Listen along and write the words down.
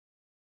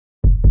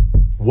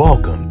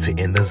Welcome to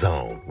In the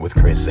Zone with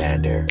Chris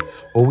Zander,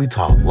 where we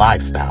talk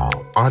lifestyle,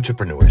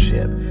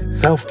 entrepreneurship,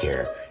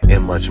 self-care,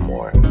 and much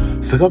more.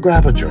 So go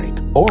grab a drink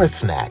or a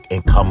snack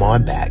and come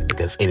on back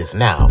because it is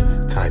now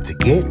time to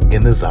get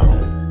in the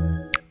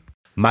zone.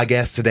 My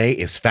guest today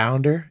is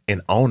founder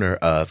and owner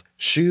of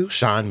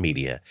Shoeshine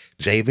Media.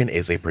 Javan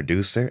is a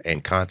producer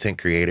and content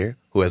creator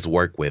who has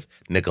worked with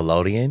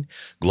Nickelodeon,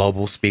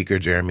 global speaker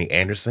Jeremy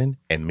Anderson,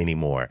 and many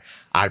more.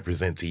 I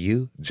present to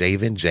you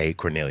Javan J.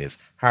 Cornelius.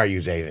 How are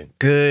you, Javan?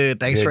 Good.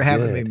 Thanks for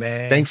having me,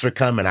 man. Thanks for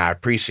coming. I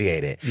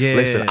appreciate it. Yeah.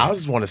 Listen, I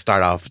just want to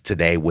start off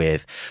today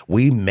with,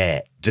 we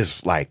met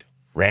just like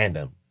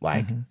random,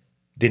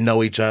 didn't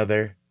know each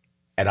other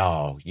at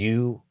all.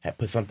 You had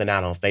put something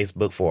out on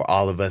Facebook for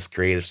all of us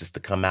creatives just to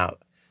come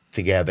out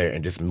together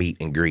and just meet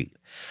and greet.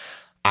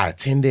 I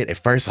attended. At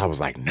first, I was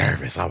like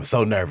nervous. I was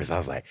so nervous. I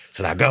was like,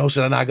 should I go?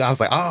 Should I not go? I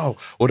was like, oh,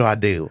 what do I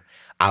do?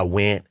 I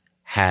went,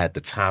 had the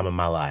time of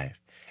my life,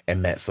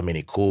 and met so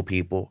many cool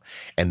people.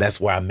 And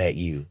that's where I met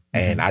you.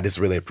 And I just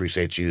really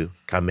appreciate you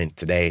coming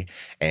today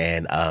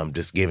and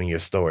just giving your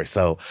story.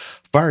 So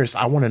first,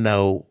 I want to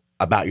know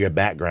about your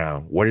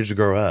background. Where did you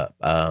grow up?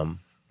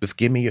 Just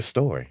give me your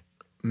story.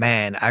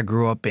 Man, I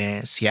grew up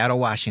in Seattle,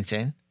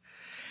 Washington.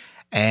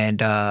 And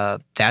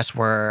that's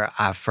where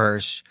I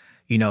first,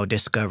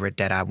 discovered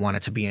that I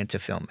wanted to be into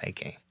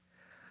filmmaking.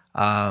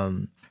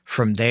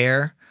 From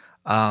there,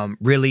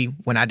 really,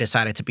 when I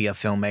decided to be a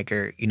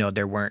filmmaker,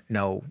 there weren't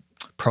no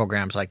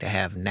programs like they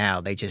have now.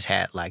 They just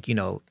had the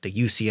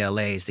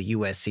UCLAs, the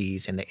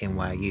USCs, and the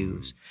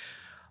NYUs.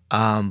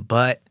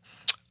 But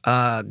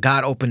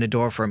God opened the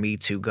door for me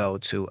to go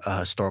to a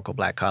historical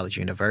Black college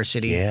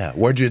university. Yeah.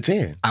 Where'd you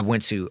attend? I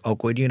went to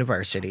Oakwood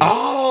University.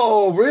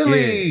 Oh,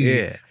 really?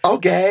 Yeah.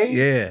 Okay.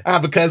 Yeah. I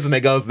have a cousin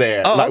that goes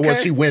there. Oh, okay. Well,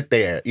 she went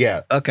there.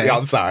 Yeah. Okay. Yeah,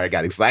 I'm sorry. I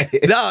got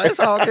excited. No, it's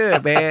all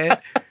good, man.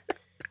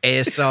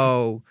 And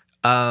so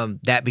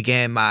that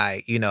began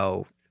my,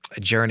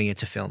 journey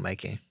into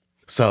filmmaking.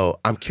 So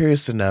I'm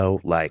curious to know,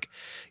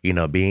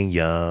 being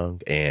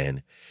young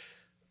and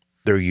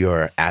through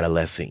your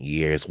adolescent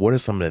years, what are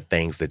some of the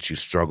things that you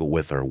struggled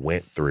with or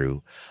went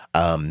through,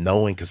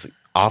 knowing, because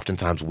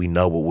oftentimes we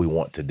know what we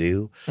want to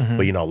do,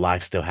 but,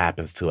 life still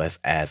happens to us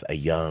as a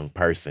young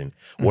person.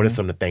 What are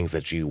some of the things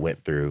that you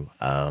went through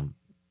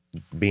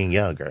being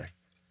younger?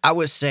 I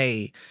would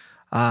say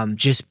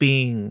just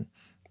being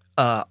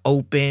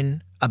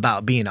open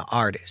about being an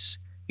artist.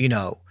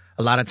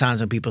 A lot of times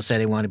when people say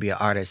they want to be an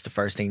artist, the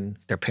first thing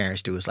their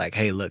parents do is like,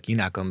 hey, look, you're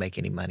not going to make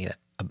any money,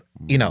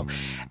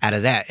 out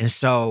of that. And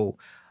so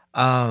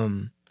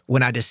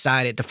when I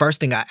decided, the first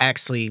thing I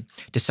actually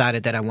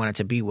decided that I wanted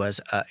to be was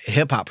a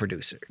hip hop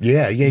producer.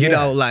 Yeah.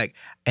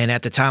 And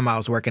at the time I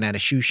was working at a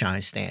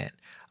shoeshine stand.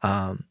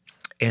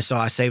 And so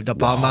I saved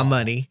up all my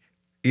money,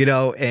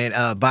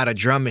 and bought a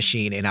drum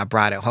machine, and I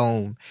brought it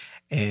home.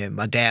 And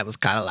my dad was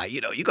kind of like,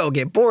 you're going to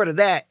get bored of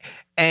that.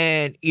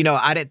 And,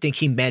 I didn't think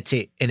he meant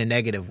it in a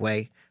negative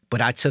way,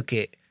 but I took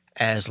it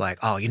as like,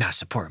 oh, you're not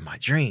supporting my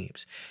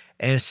dreams.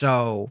 And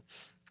so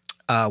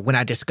when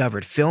I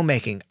discovered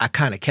filmmaking, I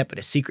kind of kept it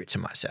a secret to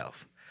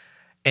myself.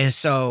 And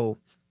so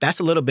that's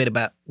a little bit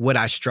about what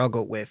I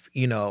struggled with,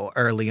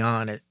 early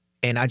on.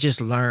 And I just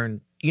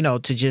learned, to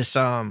just,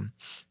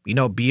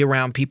 be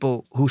around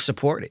people who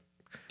support it.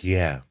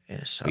 Yeah.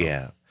 And so,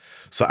 yeah.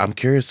 So I'm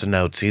curious to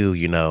know too,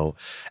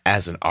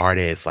 as an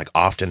artist,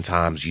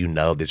 oftentimes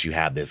that you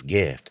have this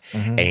gift,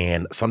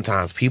 and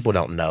sometimes people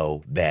don't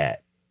know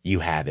that you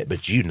have it,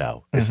 but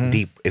it's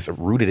deep, it's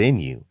rooted in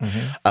you.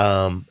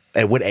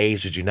 At what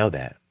age did you know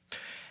that?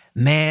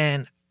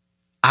 Man,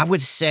 I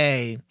would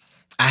say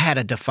I had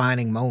a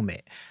defining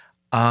moment.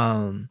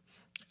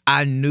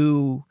 I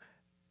knew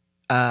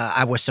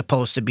I was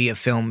supposed to be a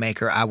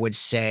filmmaker. I would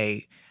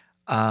say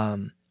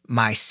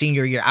my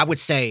senior year, I would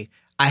say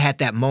I had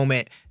that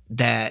moment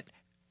that,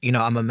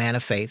 I'm a man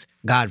of faith.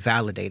 God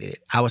validated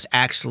it. I was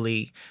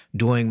actually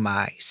doing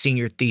my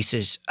senior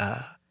thesis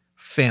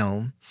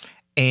film,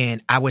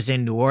 and I was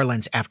in New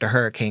Orleans after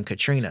Hurricane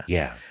Katrina.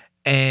 Yeah.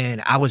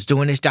 And I was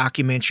doing this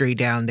documentary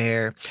down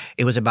there.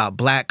 It was about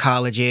Black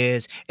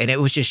colleges, and it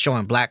was just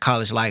showing Black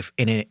college life,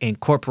 and it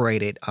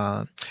incorporated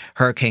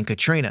Hurricane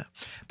Katrina.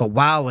 But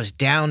while I was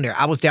down there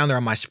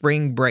on my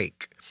spring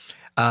break.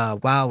 While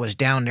I was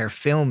down there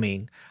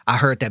filming, I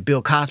heard that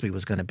Bill Cosby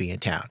was going to be in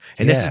town.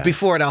 And this is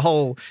before the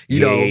whole,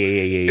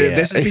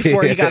 this is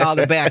before he got all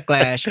the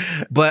backlash.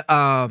 But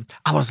I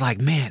was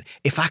like, man,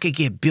 if I could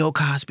get Bill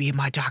Cosby in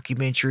my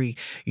documentary,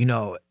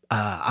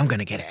 I'm going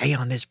to get an A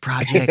on this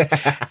project.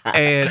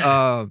 And,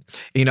 I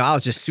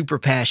was just super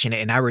passionate.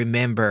 And I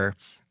remember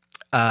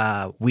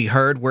we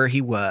heard where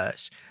he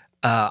was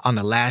on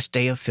the last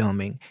day of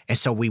filming. And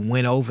so we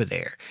went over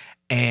there.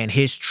 And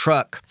his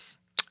truck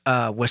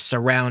was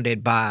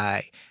surrounded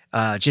by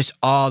just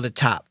all the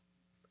top,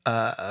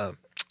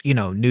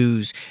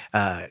 news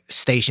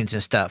stations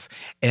and stuff.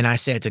 And I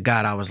said to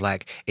God, I was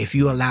like, if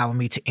you allow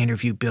me to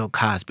interview Bill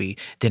Cosby,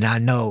 then I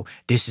know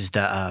this is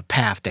the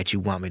path that you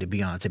want me to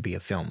be on to be a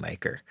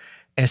filmmaker.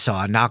 And so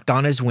I knocked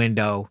on his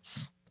window,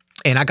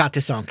 And I got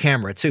this on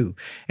camera too.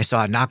 And so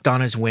I knocked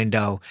on his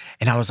window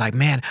and I was like,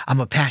 man, I'm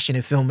a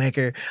passionate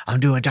filmmaker. I'm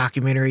doing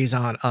documentaries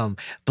on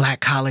black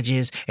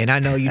colleges. And I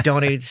know you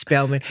donated to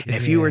Spelman. And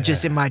if you were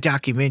just in my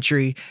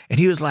documentary, and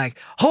he was like,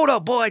 hold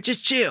up, boy,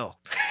 just chill.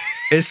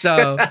 And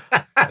so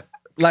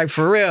like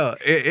for real,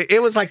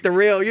 it was like the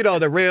real, you know,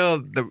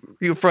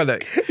 from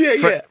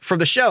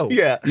the show.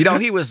 Yeah. You know,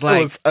 he was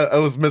like,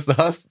 it was Mr.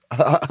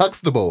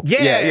 Huxtable.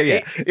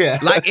 Yeah.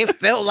 Like it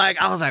felt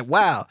like, I was like,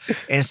 wow.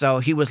 And so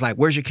he was like,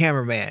 where's your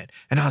cameraman?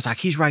 And I was like,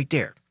 he's right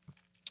there.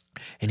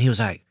 And he was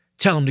like,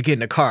 tell him to get in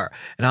the car.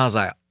 And I was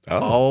like,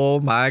 oh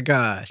my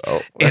gosh.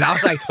 Oh. And I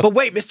was like, but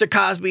wait, Mr.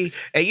 Cosby.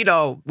 And you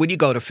know, when you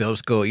go to film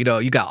school, you know,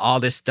 you got all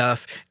this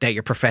stuff that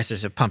your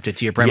professors have pumped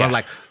into your brain. Yeah. I'm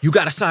like, you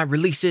got to sign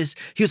releases.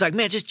 He was like,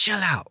 man, just chill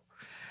out.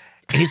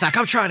 And he's like,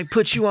 I'm trying to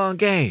put you on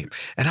game.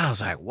 And I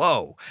was like,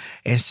 whoa.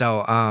 And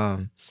so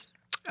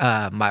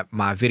my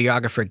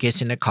videographer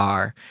gets in the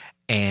car,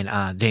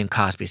 and then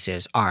Cosby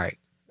says, all right.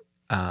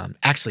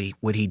 Actually,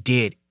 what he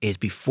did is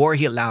before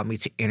he allowed me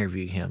to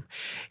interview him,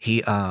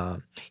 he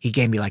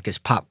gave me like this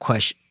pop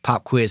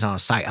quiz on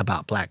site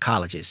about black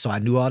colleges. So I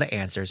knew all the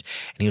answers,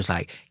 and he was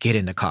like, get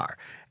in the car.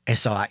 And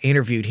so I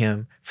interviewed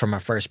him for my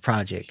first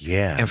project.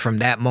 Yeah. And from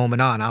that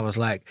moment on, I was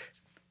like,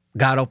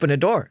 God opened the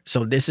door.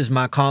 So this is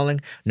my calling.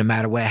 No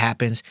matter what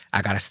happens,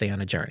 I got to stay on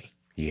the journey.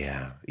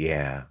 Yeah.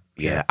 I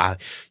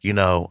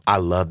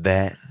love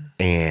that.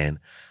 And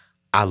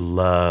I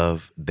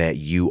love that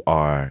you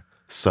are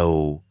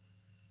so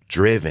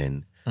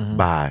driven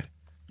by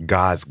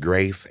God's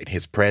grace and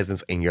his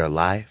presence in your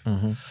life.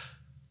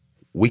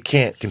 We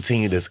can't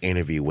continue this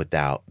interview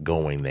without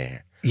going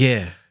there.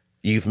 Yeah.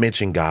 You've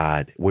mentioned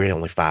God. We're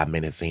only 5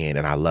 minutes in,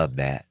 and I love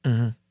that.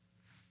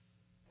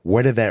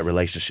 Where did that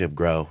relationship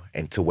grow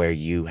and to where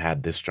you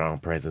have this strong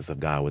presence of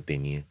God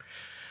within you?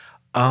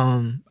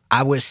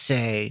 I would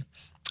say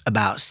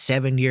about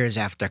 7 years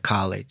after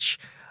college,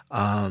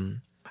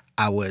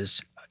 I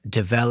was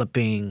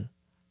developing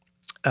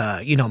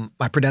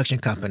my production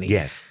company.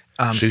 Yes.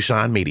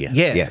 Shoeshine Media.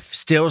 Yeah.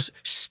 Yes.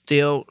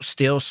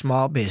 Still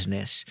small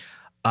business.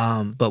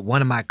 But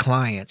one of my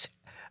clients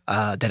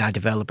that I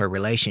develop a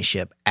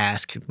relationship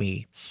asked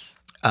me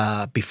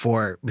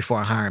before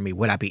hiring me,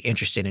 would I be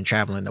interested in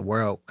traveling the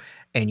world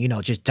and,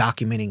 just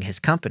documenting his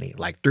company,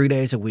 like 3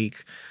 days a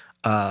week,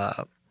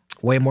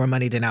 way more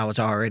money than I was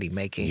already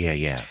making.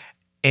 Yeah.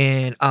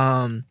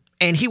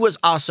 And he was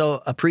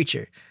also a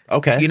preacher.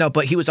 Okay.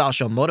 But he was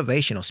also a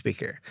motivational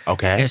speaker.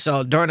 Okay. And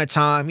so during the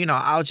time,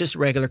 I was just a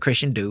regular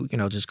Christian dude,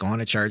 just going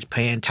to church,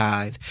 paying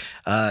tithe,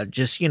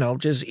 just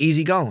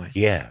easy going.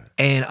 Yeah.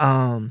 And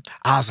I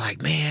was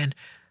like, man,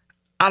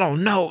 I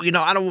don't know.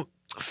 I don't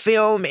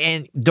film,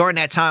 and during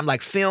that time,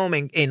 like film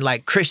and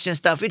like Christian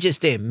stuff, it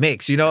just didn't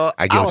mix, I get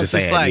what you're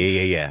saying. Like,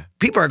 yeah.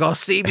 People are going to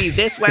see me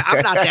this way.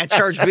 I'm not that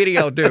church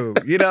video dude,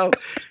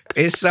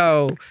 And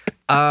so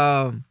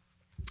I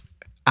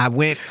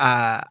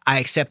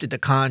accepted the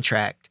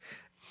contract.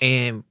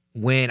 And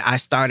when I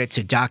started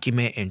to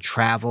document and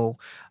travel,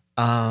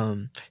 a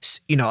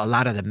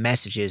lot of the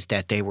messages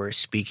that they were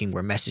speaking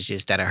were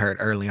messages that I heard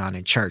early on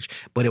in church,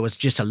 but it was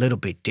just a little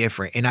bit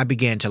different. And I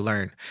began to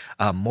learn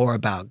more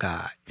about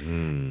God.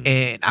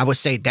 And I would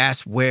say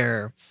that's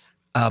where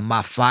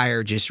my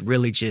fire just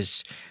really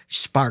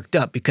sparked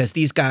up, because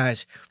these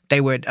guys,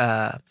 they would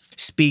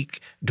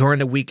speak during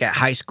the week at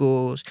high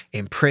schools,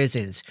 in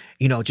prisons,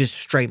 just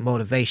straight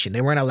motivation.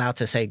 They weren't allowed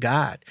to say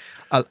God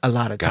a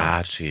lot of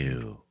times. Got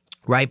you.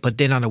 Right? But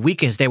then on the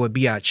weekends, they would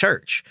be at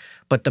church.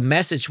 But the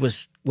message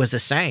was the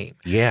same.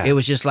 Yeah. It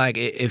was just like,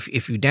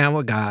 if you're down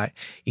with God,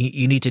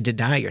 you need to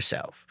deny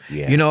yourself.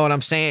 Yeah. You know what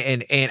I'm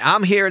saying? And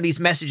I'm hearing these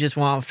messages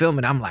while I'm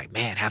filming. I'm like,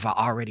 man, have I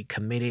already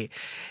committed?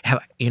 Have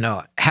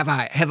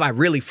I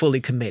really fully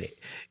committed?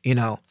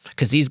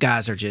 Because these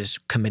guys are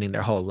just committing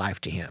their whole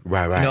life to him.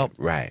 Right.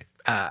 Right.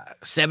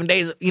 7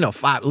 days,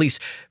 at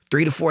least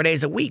 3 to 4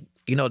 days a week.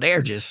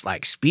 They're just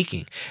like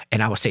speaking.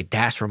 And I would say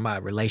that's where my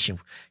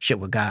relationship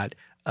with God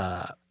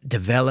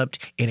developed,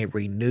 and it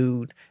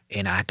renewed,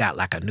 and I got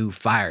like a new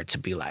fire to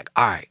be like,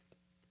 all right,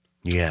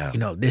 yeah,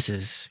 this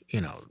is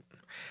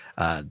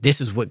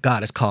what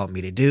God has called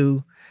me to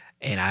do,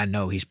 and I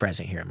know he's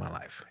present here in my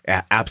life.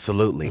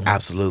 Absolutely.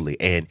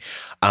 And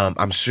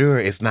I'm sure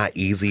it's not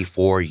easy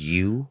for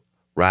you,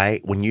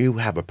 right? When you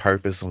have a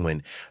purpose and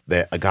when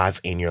God's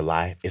in your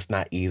life, it's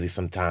not easy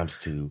sometimes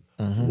to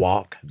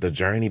walk the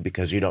journey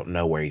because you don't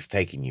know where he's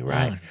taking you,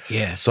 right?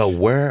 Yeah. So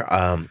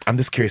I'm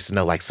just curious to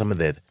know, like, some of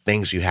the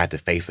things you had to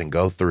face and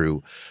go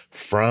through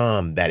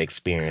from that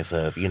experience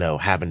of,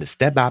 having to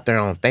step out there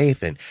on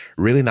faith and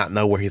really not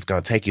know where he's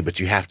going to take you, but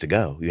you have to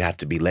go. You have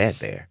to be led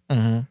there.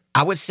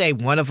 I would say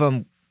one of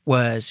them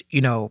was,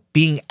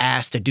 being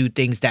asked to do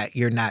things that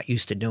you're not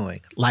used to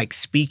doing, like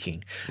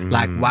speaking.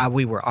 Like while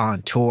we were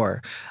on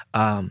tour,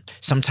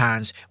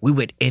 sometimes we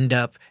would end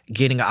up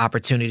getting an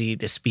opportunity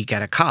to speak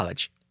at a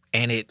college,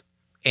 and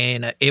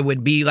it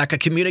would be like a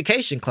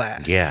communication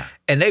class. Yeah.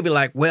 And they'd be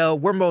like, well,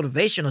 we're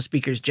motivational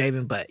speakers,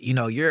 Javan, but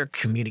you're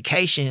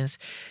communications,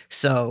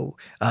 so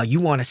you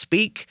want to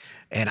speak?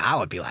 And I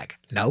would be like,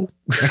 no.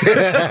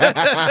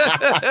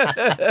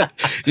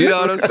 You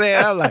know what I'm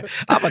saying? I'm like,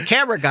 I'm a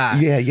camera guy.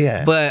 Yeah,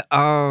 yeah. But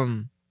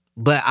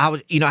I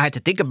was, I had to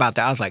think about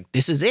that. I was like,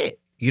 this is it.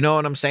 You know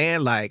what I'm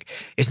saying? Like,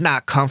 it's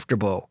not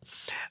comfortable,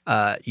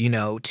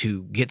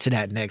 to get to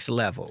that next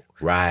level.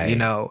 Right.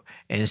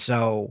 And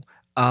so,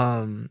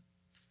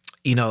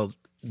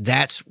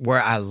 that's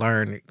where I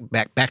learned,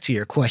 back to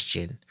your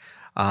question.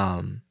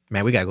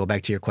 Man, we got to go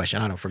back to your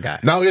question. I don't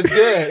forgot. No, it's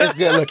good. It's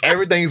good. Look,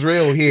 everything's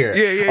real here.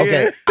 Yeah.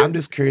 Okay, I'm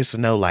just curious to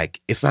know, like,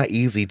 it's not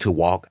easy to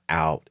walk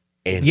out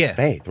in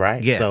faith,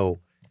 right? Yeah. So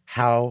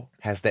how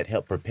has that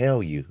helped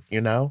propel you,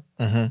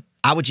 Mm-hmm.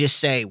 I would just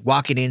say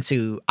walking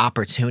into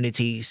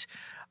opportunities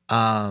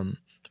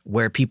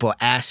where people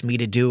ask me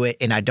to do it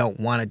and I don't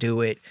want to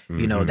do it,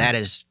 that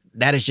has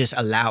just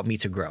allowed me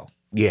to grow.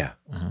 Yeah.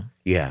 Mm-hmm.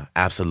 Yeah,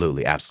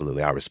 absolutely.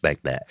 Absolutely. I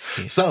respect that.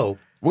 Yeah. So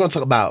we're going to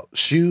talk about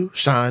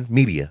Shoeshine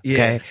Media,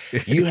 okay?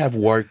 Yeah. You have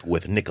worked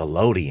with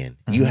Nickelodeon.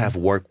 Mm-hmm. You have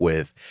worked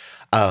with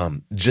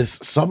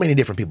just so many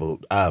different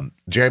people,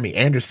 Jeremy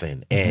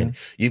Anderson, and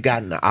you've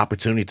gotten the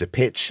opportunity to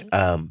pitch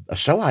a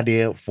show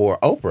idea for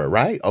Oprah,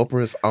 right?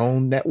 Oprah's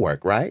own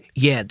network, right?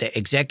 Yeah, the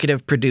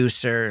executive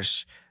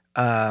producers,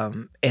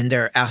 and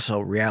they're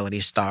also reality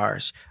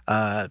stars.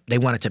 They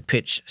wanted to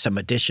pitch some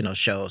additional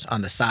shows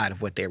on the side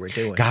of what they were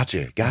doing.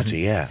 Gotcha,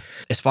 yeah.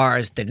 As far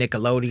as the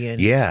Nickelodeon,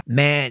 yeah,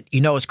 man,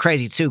 it's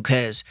crazy too,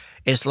 because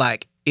it's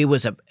like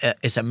it's an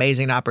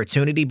amazing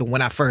opportunity, but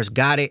when I first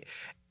got it,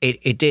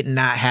 it did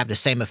not have the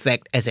same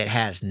effect as it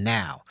has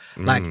now.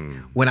 Like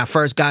when I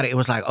first got it, it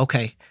was like,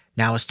 okay,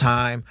 now it's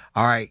time.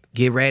 All right,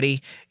 get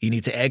ready. You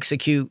need to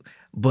execute.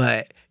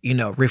 But,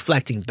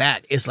 reflecting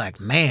back, it's like,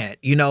 man,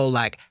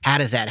 like, how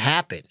does that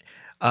happen?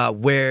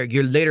 Where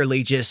you're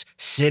literally just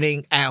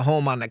sitting at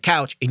home on the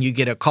couch and you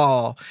get a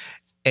call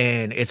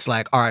and it's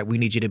like, all right, we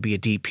need you to be a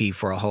DP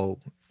for a whole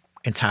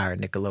entire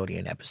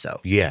Nickelodeon episode.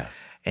 Yeah.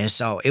 And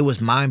so it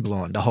was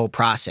mind-blowing, the whole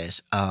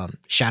process.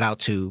 Shout out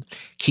to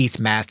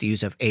Keith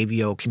Matthews of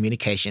AVO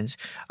Communications.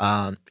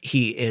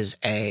 He is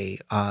a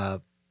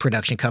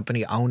production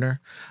company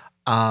owner.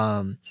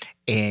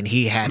 And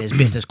he had his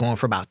business going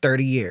for about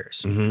 30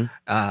 years.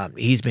 Mm-hmm.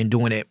 He's been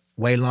doing it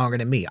way longer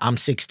than me. I'm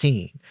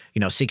 16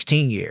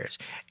 years.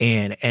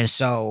 And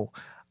so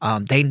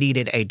they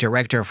needed a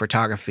director of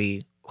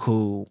photography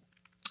who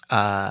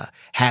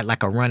had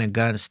like a run and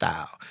gun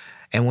style.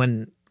 And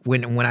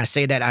when I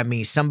say that, I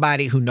mean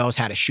somebody who knows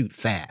how to shoot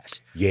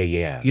fast.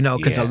 Yeah.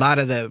 Because a lot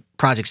of the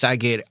projects I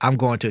get, I'm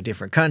going to a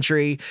different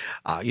country.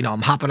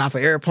 I'm hopping off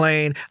an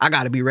airplane. I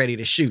got to be ready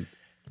to shoot.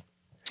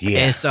 Yeah.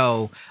 And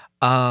so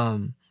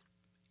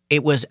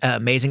it was an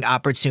amazing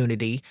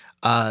opportunity.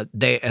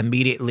 They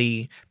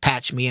immediately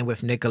patched me in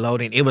with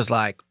Nickelodeon. It was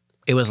like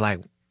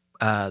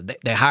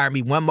they hired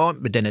me one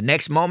moment, but then the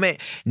next moment,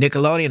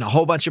 Nickelodeon, a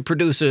whole bunch of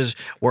producers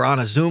were on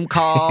a Zoom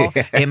call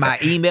in my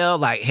email,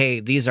 like, hey,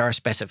 these are our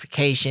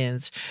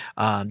specifications.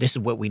 This is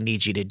what we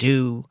need you to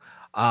do.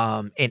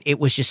 And it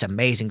was just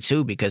amazing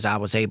too, because I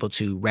was able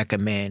to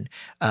recommend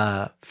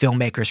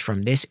filmmakers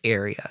from this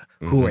area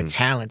who are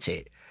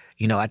talented.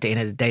 At the end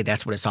of the day,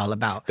 that's what it's all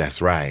about.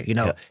 That's right.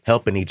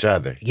 Helping each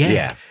other.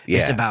 Yeah.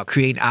 It's about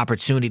creating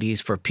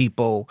opportunities for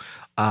people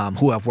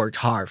who have worked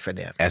hard for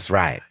them. That's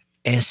right.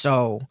 And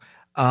so,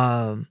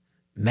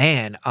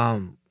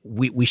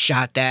 we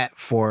shot that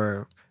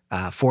for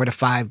 4 to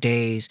 5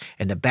 days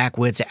in the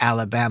backwoods of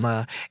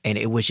Alabama, and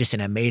it was just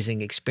an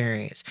amazing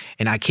experience.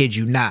 And I kid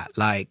you not,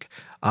 like,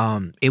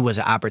 it was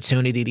an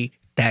opportunity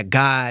that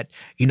God,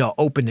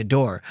 opened the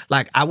door.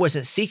 Like, I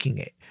wasn't seeking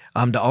it.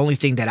 The only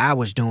thing that I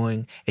was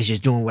doing is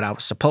just doing what I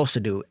was supposed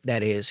to do.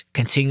 That is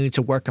continuing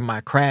to work on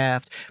my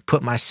craft,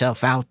 put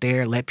myself out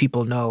there, let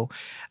people know.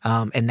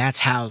 And that's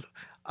how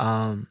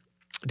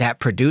that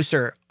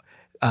producer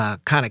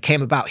kind of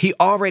came about. He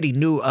already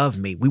knew of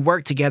me. We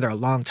worked together a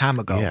long time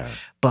ago.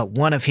 But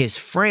one of his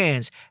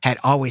friends had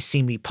always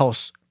seen me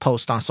post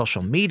on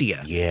social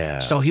media. Yeah.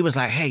 So he was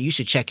like, hey, you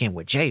should check in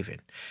with Javan.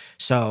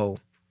 So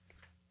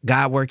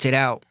God worked it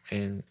out.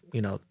 And,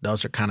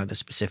 those are kind of the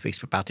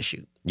specifics about the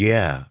shoot.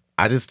 Yeah.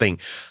 I just think,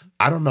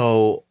 I don't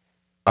know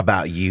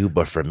about you,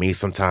 but for me,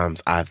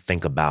 sometimes I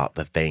think about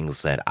the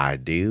things that I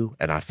do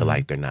and I feel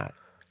like they're not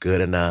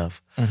good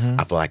enough.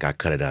 I feel like I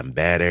could have done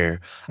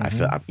better. I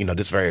feel,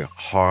 just very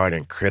hard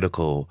and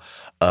critical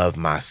of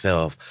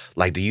myself.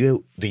 Like, do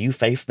you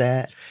face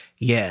that?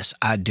 Yes,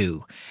 I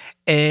do.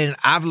 And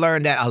I've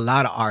learned that a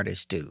lot of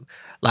artists do.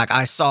 Like,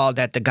 I saw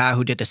that the guy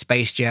who did the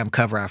Space Jam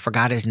cover, I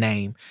forgot his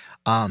name,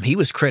 he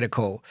was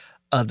critical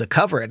of the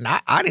cover, and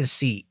I didn't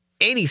see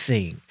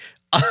anything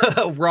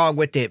wrong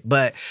with it.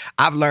 But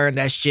I've learned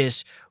that's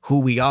just who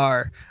we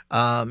are.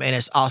 And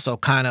it's also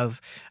kind of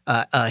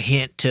a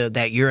hint to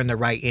that you're in the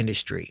right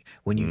industry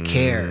when you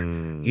care,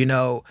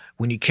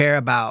 when you care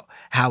about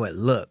how it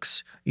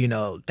looks,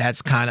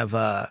 that's kind of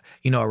a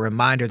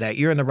reminder that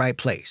you're in the right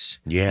place.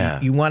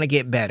 Yeah. You want to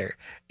get better.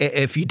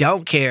 If you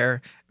don't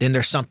care, then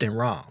there's something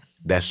wrong.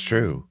 That's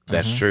true.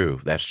 That's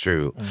true.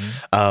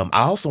 I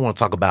also want to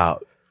talk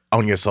about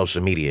on your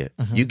social media,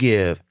 you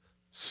give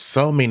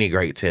so many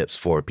great tips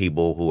for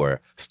people who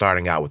are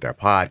starting out with their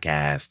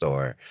podcast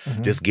or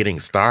just getting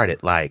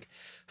started. Like,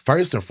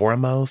 first and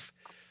foremost,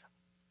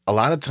 a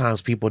lot of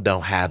times people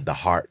don't have the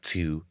heart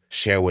to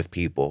share with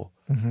people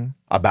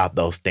about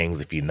those things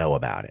if you know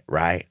about it,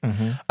 right?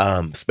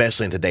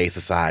 Especially in today's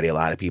society, a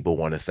lot of people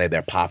want to say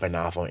they're popping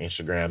off on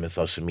Instagram and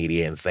social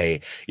media and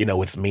say, you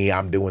know, it's me,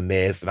 I'm doing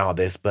this and all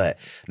this, but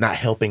not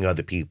helping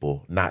other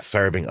people, not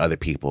serving other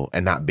people,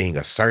 and not being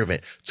a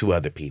servant to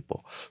other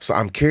people. So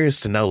I'm curious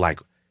to know, like,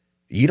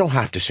 you don't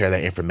have to share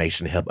that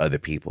information to help other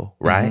people,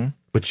 right?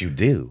 But you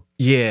do.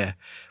 Yeah.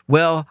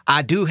 Well,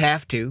 I do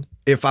have to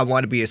if I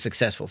want to be a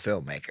successful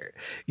filmmaker,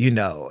 you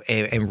know,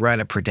 and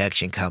run a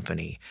production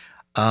company.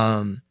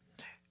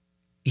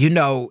 You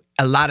know,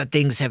 a lot of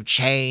things have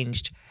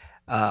changed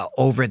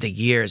over the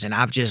years, and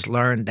I've just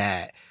learned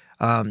that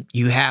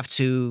you have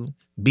to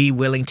be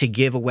willing to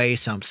give away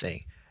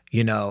something,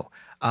 you know.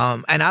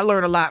 And I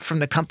learned a lot from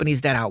the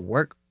companies that I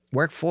work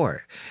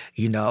for.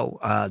 You know,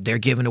 they're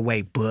giving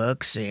away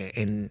books,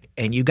 and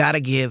you got to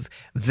give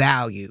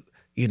value,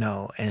 you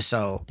know. And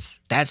so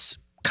that's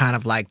kind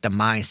of like the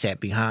mindset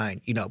behind,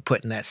 you know,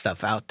 putting that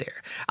stuff out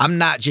there. I'm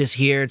not just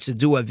here to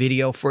do a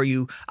video for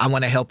you. I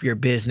want to help your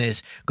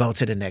business go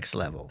to the next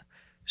level.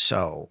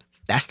 So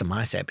that's the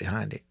mindset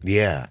behind it.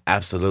 Yeah,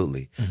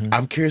 absolutely.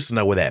 I'm curious to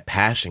know where that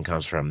passion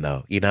comes from,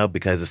 though, you know,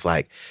 because it's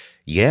like,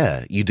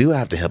 yeah, you do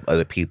have to help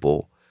other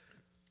people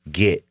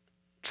get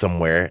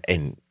somewhere,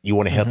 and you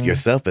want to help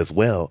yourself as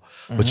well,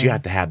 but you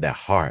have to have that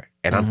heart.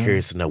 And I'm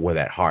curious to know where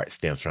that heart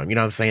stems from. You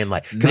know what I'm saying?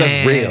 Like, because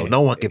that's real.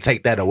 No one can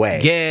take that away.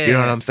 Yeah. You know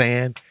what I'm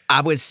saying?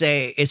 I would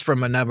say it's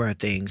from a number of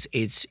things.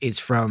 It's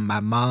from my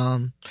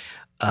mom,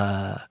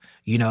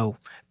 you know,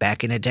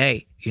 back in the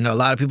day. You know, a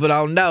lot of people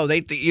don't know.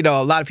 You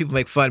know, a lot of people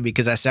make fun of me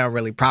because I sound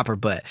really proper.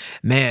 But,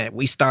 man,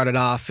 we started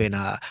off in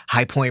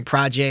High Point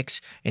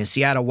Projects in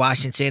Seattle,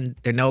 Washington.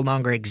 They no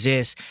longer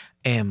exist.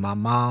 And my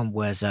mom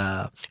was,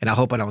 and I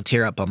hope I don't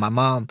tear up, but my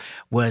mom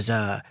was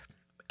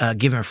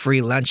giving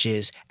free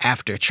lunches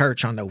after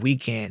church on the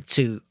weekend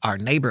to our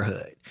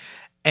neighborhood.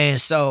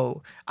 And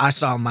so I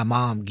saw my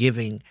mom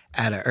giving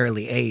at an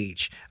early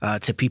age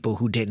to people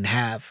who didn't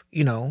have,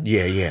 you know,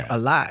 a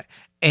lot.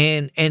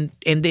 And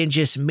then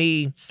just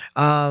me,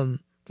 when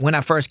I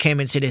first came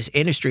into this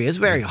industry, it's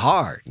very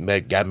hard.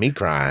 That got me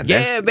crying.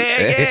 Yeah, man,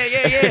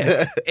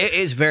 yeah.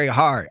 It's very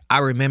hard. I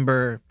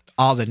remember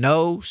all the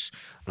no's.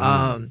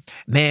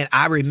 Man,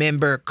 I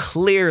remember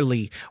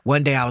clearly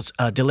one day I was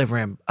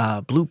delivering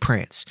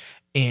blueprints,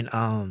 and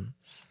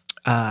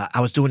I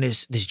was doing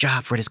this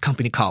job for this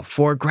company called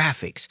Ford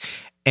Graphics,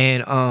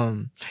 and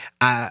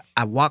I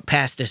walked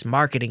past this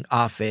marketing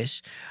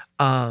office.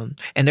 And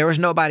there was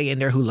nobody in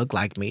there who looked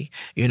like me,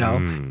 you know,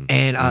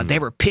 and they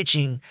were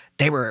pitching,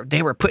 they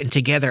were putting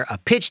together a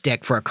pitch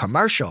deck for a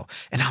commercial.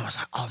 And I was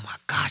like, oh my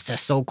gosh,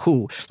 that's so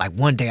cool. Like,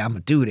 one day I'm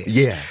gonna do this.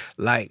 Yeah.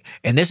 Like,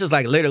 and this is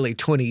like literally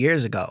 20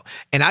 years ago.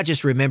 And I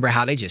just remember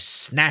how they just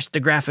snatched the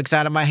graphics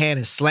out of my hand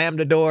and slammed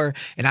the door.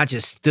 And I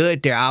just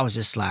stood there. I was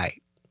just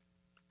like,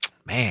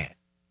 man,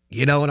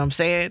 you know what I'm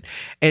saying?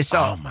 And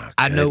so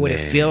I know what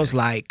it feels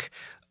like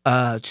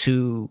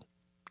to,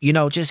 you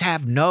know, just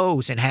have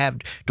no's and have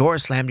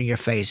doors slammed in your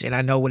face. And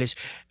I know what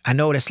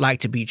it's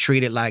like to be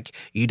treated like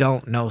you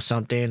don't know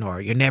something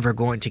or you're never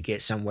going to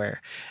get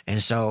somewhere.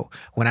 And so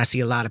when I see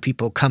a lot of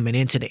people coming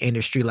into the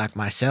industry like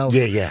myself,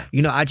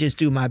 you know, I just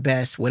do my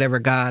best, whatever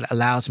God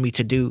allows me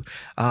to do,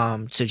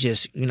 to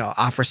just, you know,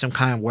 offer some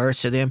kind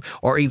words to them,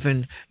 or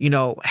even, you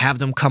know, have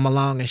them come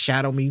along and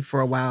shadow me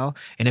for a while.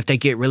 And if they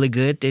get really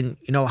good, then,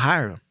 you know,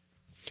 hire them.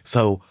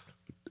 So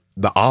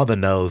all the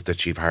no's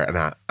that you've heard,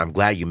 and I'm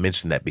glad you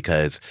mentioned that,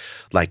 because,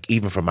 like,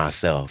 even for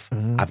myself,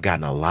 I've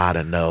gotten a lot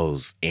of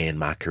no's in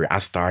my career. I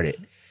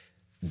started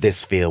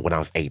this field when I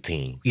was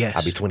 18. Yes.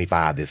 I'll be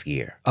 25 this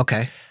year.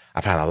 Okay.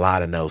 I've had a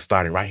lot of no's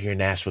starting right here in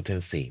Nashville,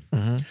 Tennessee.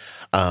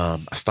 I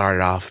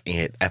started off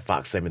at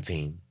Fox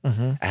 17.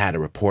 I had a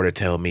reporter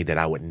tell me that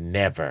I would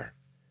never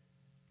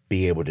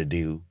be able to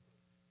do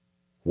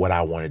what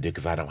I want to do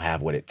because I don't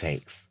have what it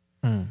takes.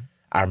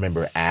 I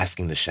remember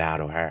asking to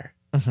shadow her.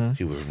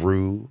 She was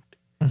rude.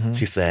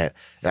 She said,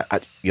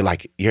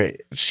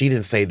 she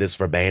didn't say this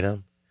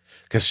verbatim,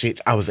 because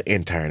I was an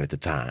intern at the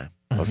time.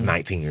 I was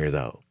 19 years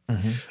old.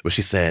 But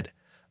she said,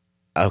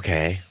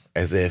 okay,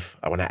 as if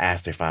when I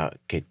asked her if I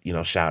could, you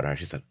know, shadow her,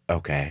 she said,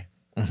 okay.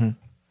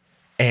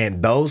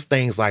 And those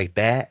things like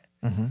that,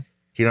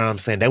 you know what I'm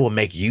saying? They will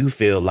make you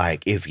feel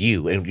like it's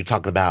you. And you're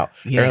talking about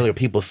earlier,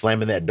 people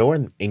slamming that door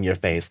in your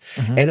face.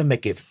 It'll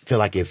make it feel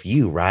like it's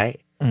you, right?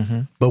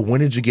 But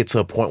when did you get to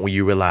a point where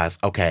you realize,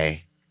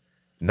 okay,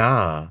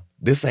 nah,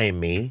 this ain't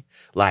me?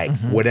 Like,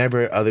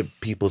 whatever other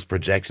people's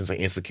projections or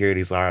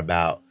insecurities are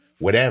about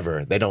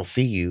whatever, they don't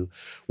see you.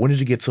 When did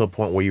you get to a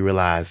point where you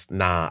realize,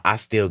 nah, I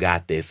still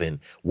got this, and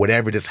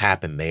whatever just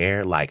happened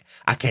there, like,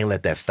 I can't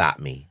let that stop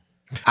me?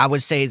 I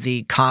would say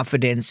the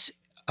confidence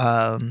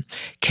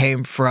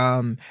came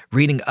from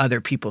reading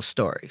other people's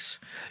stories.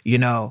 You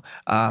know,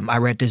 I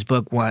read this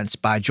book once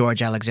by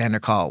George Alexander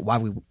called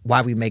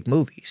Why We Make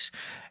Movies.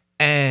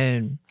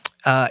 And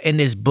in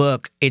this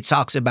book, it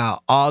talks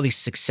about all these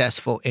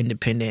successful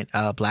independent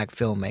Black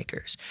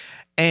filmmakers.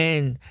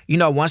 And, you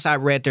know, once I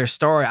read their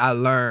story, I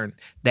learned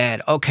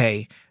that,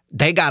 okay,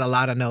 they got a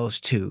lot of no's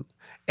too.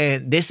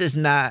 And this is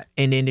not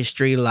an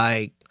industry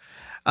like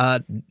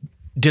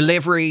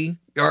delivery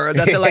or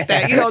nothing like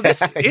that. You know,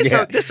 this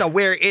is a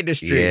weird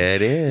industry. Yeah,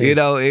 it is. You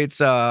know, it's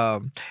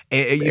you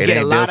get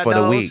a lot of for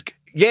no's. the weak.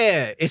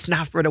 Yeah, it's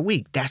not for the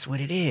weak. That's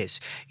what it is.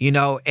 You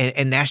know,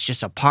 and that's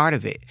just a part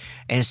of it.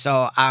 And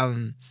so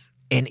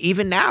and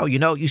even now, you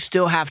know, you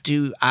still have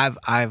to.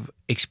 I've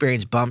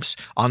experienced bumps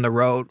on the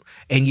road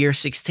in year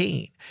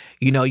 16.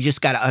 You know, you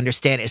just got to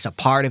understand it's a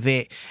part of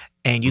it,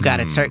 and you got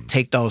to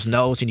take those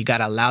no's, and you got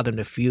to allow them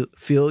to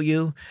feel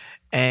you,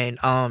 and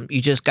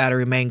you just got to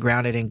remain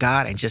grounded in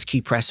God and just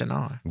keep pressing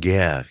on.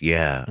 Yeah,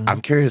 yeah. Mm-hmm.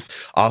 I'm curious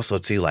also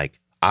too. Like,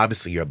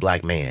 obviously, you're a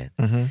Black man,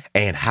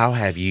 and how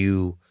have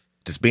you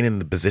just been in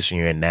the position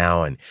you're in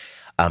now, and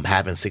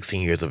having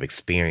 16 years of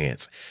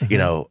experience, you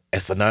know,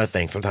 it's another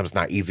thing. Sometimes it's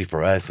not easy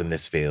for us in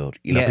this field.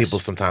 You know, people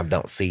sometimes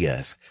don't see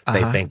us.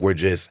 They think we're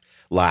just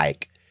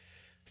like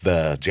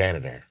the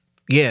janitor.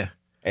 Yeah.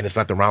 And it's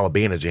nothing wrong with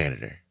being a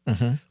janitor.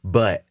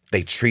 But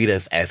they treat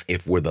us as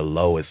if we're the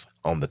lowest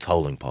on the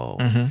tolling pole,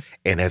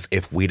 and as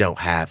if we don't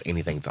have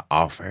anything to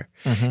offer.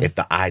 If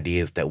the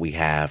ideas that we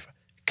have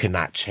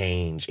cannot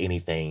change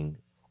anything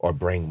or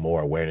bring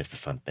more awareness to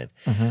something.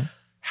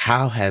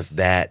 How has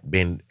that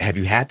been? Have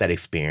you had that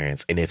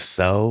experience? And if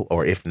so,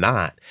 or if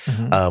not,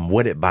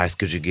 what advice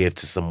could you give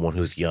to someone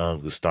who's young,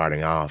 who's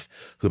starting off,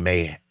 who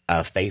may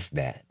face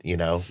that, you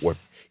know, where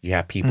you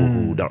have people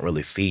who don't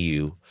really see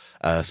you,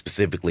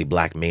 specifically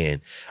Black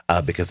men,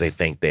 because they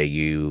think that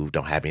you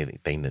don't have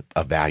anything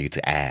of value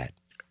to add?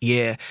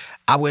 Yeah,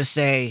 I would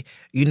say,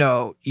 you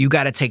know, you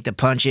got to take the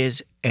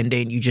punches, and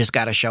then you just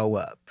got to show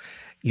up.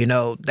 You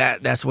know,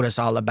 that's what it's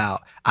all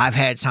about. I've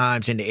had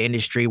times in the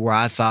industry where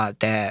I thought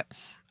that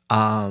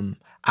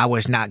I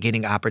was not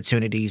getting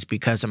opportunities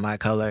because of my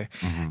color.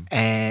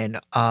 And,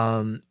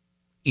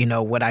 you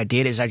know, what I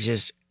did is I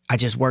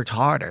just worked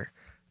harder,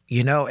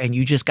 you know, and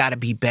you just got to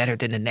be better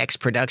than the next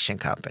production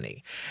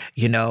company,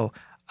 you know.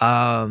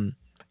 And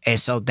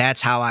so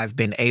that's how I've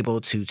been able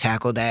to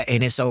tackle that.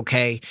 And it's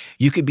okay.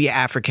 You could be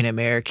African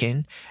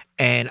American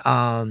and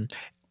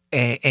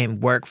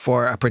work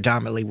for a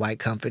predominantly white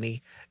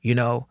company, you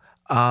know,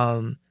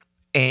 and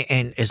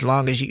as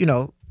long as you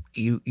know,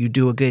 you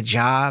do a good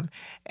job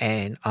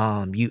and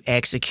you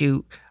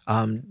execute,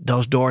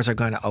 those doors are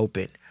going to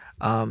open,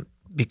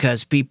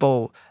 because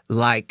people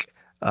like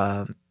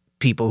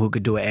people who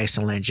could do an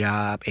excellent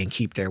job and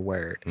keep their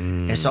word.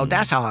 And so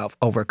that's how I've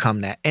overcome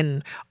that.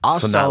 And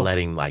also, so not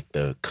letting like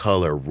the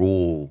color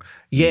rule.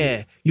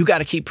 Yeah, you got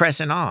to keep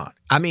pressing on.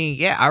 I mean,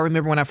 yeah, I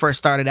remember when I first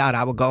started out,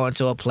 I would go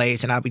into a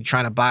place and I'd be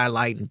trying to buy a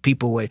light, and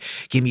people would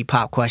give me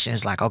pop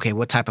questions like, okay,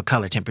 what type of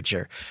color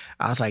temperature?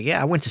 I was like,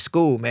 yeah, I went to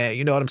school, man.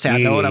 You know what I'm saying?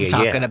 I know what I'm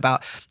talking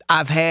about.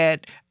 I've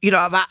had, you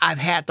know, I've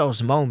had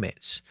those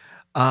moments.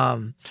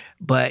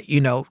 But,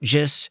 you know,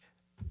 just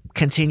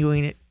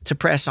continuing to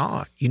press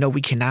on. You know,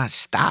 we cannot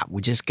stop.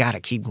 We just got to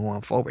keep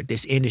going forward.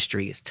 This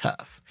industry is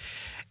tough.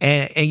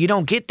 And you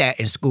don't get that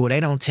in school. They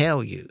don't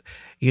tell you,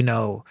 you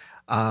know,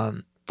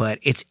 but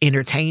it's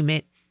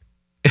entertainment.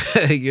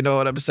 You know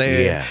what I'm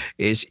saying? Yeah.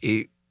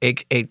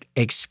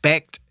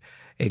 Expect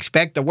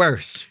the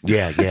worst.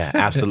 Yeah,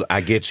 absolutely.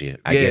 I get you.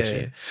 I get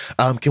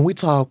you. Can we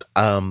talk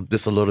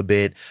just a little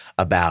bit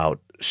about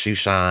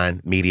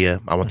Shoeshine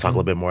Media? I want to talk a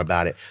little bit more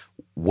about it.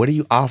 What do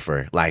you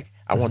offer? Like,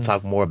 I want to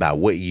talk more about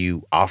what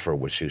you offer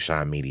with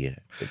Shoeshine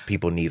Media. If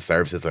people need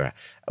services or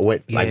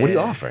what, like, what do you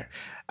offer?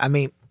 I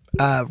mean,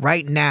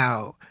 right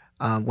now,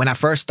 when I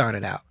first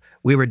started out,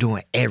 we were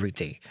doing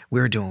everything.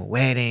 We were doing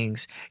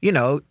weddings. You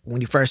know,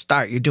 when you first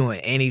start, you're doing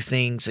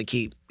anything to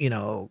keep, you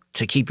know,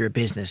 to keep your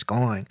business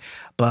going.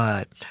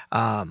 But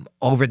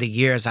over the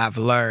years, I've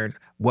learned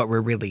what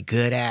we're really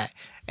good at.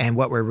 And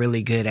what we're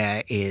really good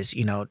at is,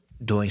 you know,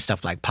 doing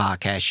stuff like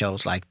podcast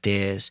shows like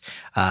this,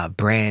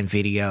 brand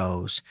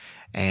videos,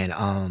 and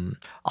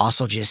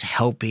also just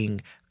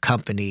helping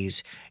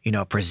companies, you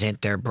know,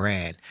 present their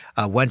brand.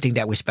 One thing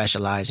that we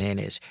specialize in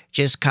is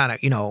just kind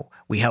of, you know,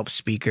 we help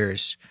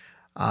speakers.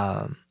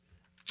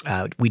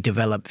 We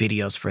develop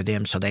videos for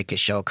them so they can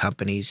show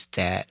companies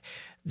that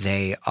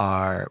they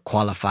are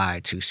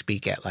qualified to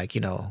speak at, like,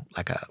 you know,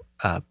 like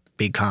a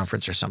big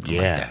conference or something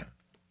like that.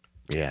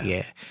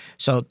 Yeah.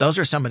 So those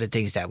are some of the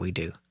things that we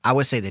do. I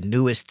would say the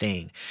newest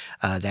thing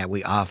that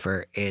we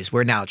offer is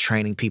we're now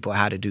training people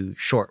how to do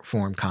short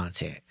form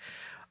content.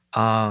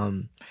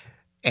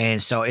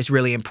 And so it's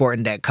really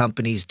important that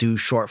companies do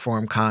short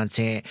form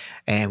content.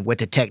 And with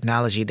the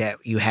technology that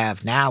you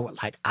have now,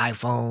 with like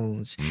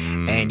iPhones,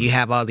 and you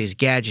have all these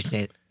gadgets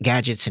and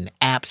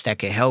apps that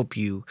can help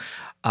you,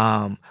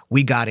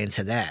 we got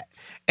into that.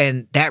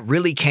 And that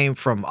really came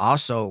from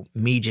also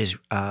me just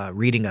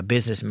reading a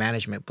business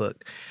management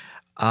book.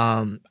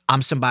 I'm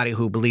somebody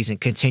who believes in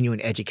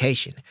continuing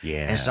education.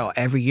 Yeah. And so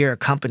every year a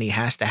company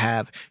has to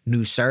have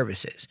new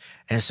services.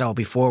 And so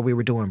before we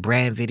were doing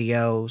brand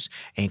videos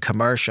and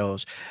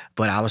commercials,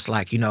 but I was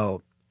like, you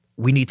know,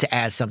 we need to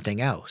add something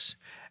else.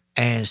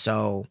 And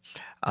so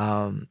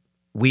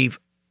we've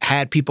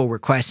had people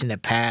request in the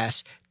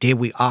past, did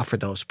we offer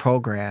those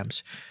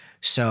programs?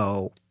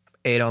 So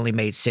it only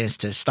made sense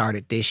to start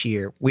it this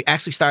year. We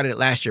actually started it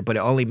last year, but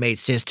it only made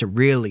sense to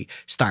really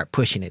start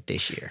pushing it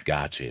this year.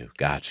 Got you.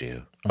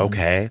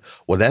 Okay.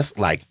 Well, that's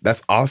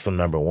awesome,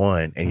 number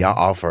one. And y'all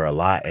offer a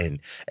lot. And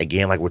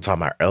again, like we were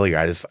talking about earlier,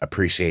 I just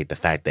appreciate the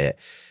fact that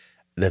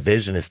the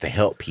vision is to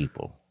help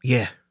people.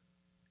 Yeah.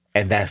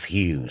 And that's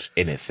huge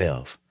in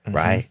itself,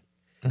 right?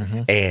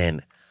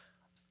 And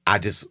I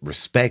just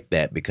respect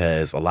that,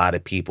 because a lot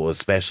of people,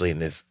 especially in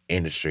this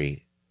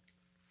industry,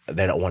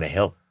 they don't want to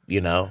help,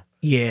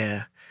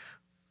 Yeah.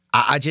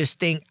 I just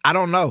think, I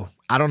don't know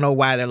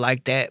why they're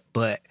like that,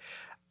 but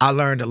I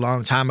learned a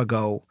long time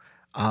ago,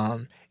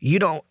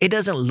 it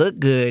doesn't look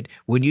good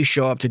when you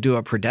show up to do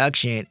a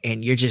production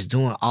and you're just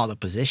doing all the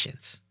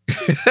positions.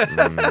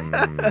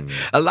 The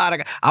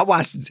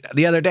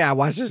other day I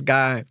watched this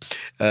guy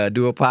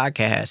do a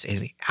podcast,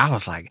 and I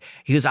was like,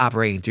 he was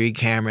operating 3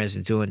 cameras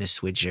and doing the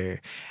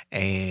switcher,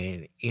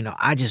 and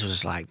I just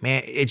was like,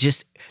 man,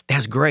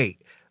 that's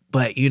great,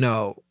 but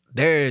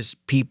there's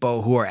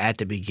people who are at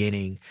the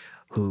beginning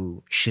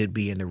who should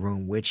be in the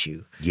room with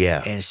you.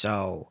 Yeah. And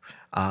so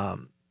I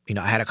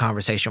had a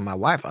conversation with my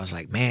wife. I was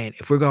like, man,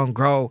 if we're gonna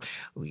grow,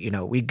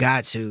 we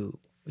got to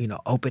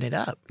open it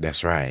up.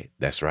 That's right.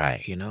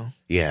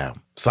 Yeah.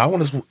 So I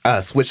want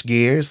to switch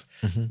gears.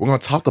 We're going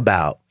to talk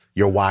about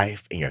your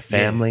wife and your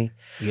family.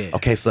 Yeah.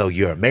 Okay, so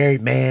you're a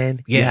married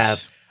man.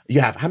 Yes.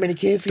 You have how many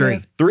kids?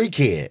 3. 3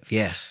 kids.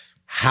 Yes.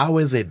 How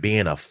is it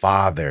being a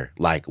father?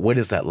 Like, what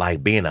is that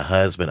like, being a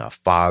husband, a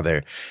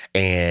father?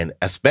 And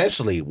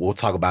especially, we'll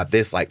talk about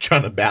this, like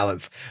trying to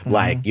balance,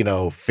 like,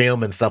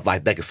 film and stuff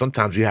like that, because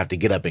sometimes you have to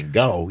get up and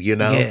go,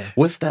 Yeah.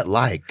 What's that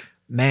like?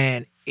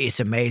 Man, it's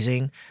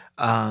amazing.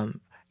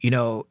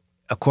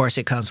 Of course,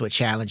 it comes with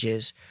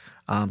challenges,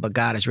 but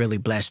God has really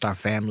blessed our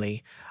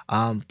family.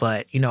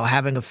 But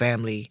having a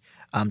family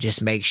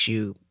just makes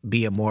you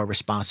be a more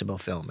responsible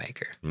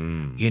filmmaker.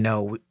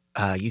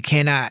 You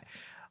cannot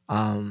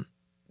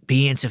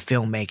be into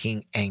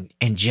filmmaking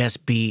and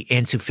just be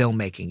into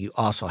filmmaking. You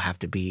also have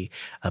to be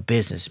a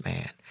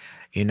businessman,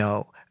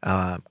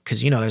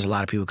 because, there's a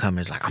lot of people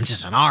coming, it's like, I'm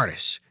just an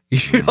artist.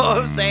 You know what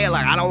I'm saying?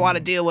 Like, I don't want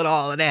to deal with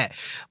all of that.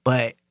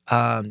 But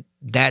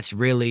that's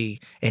really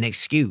an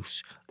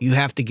excuse. You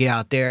have to get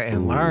out there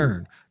and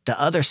learn the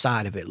other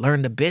side of it,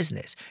 learn the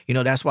business.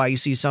 That's why you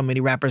see so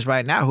many rappers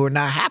right now who are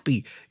not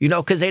happy,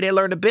 because they didn't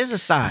learn the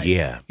business side.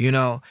 Yeah.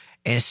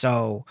 And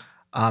so,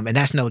 and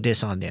that's no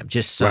diss on them,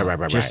 just some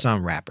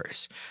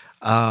rappers.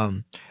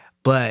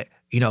 But,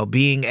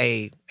 being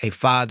a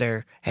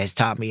father has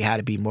taught me how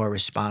to be more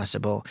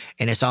responsible.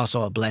 And it's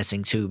also a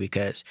blessing too,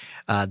 because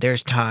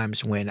there's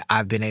times when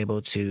I've been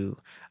able to,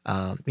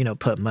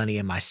 put money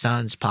in my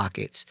son's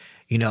pockets,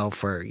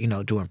 for,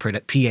 doing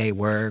PA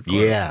work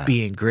or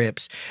being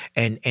grips,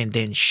 and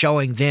then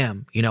showing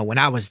them, when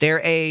I was their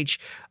age,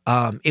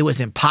 it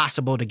was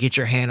impossible to get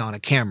your hand on a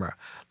camera.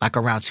 Like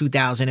around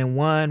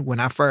 2001, when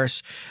I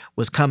first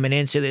was coming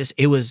into this,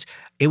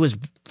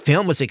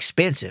 film was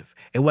expensive.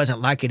 It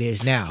wasn't like it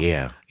is now.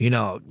 Yeah. You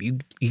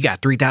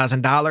got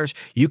 $3,000,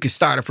 you could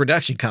start a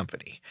production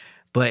company.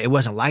 But it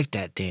wasn't like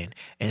that then.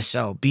 And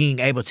so being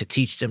able to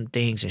teach them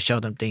things and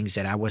show them things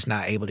that I was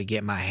not able to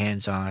get my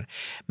hands on,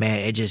 man,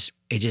 it just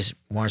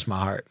warms my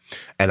heart.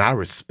 And I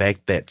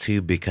respect that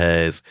too,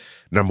 because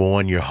number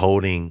one, you're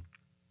holding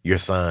your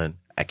son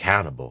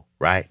accountable,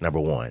 right? Number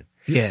one.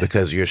 Yeah.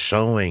 Because you're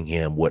showing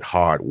him what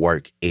hard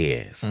work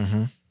is.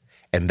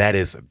 And that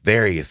is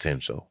very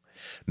essential.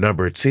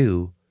 Number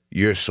two,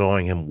 you're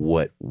showing him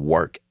what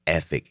work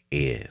ethic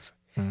is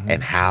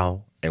and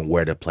how and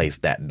where to place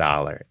that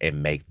dollar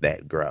and make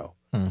that grow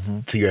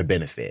to your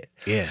benefit.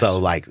 Yeah. So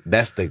like,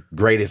 that's the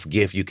greatest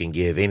gift you can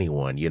give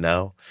anyone, Yeah.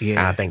 And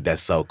I think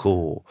that's so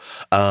cool.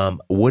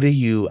 What do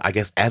you, I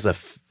guess, as a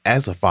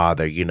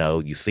father,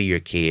 you see your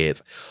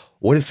kids,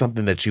 what is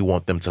something that you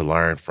want them to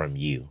learn from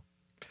you?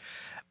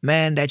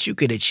 Man, that you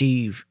could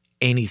achieve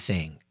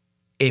anything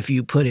if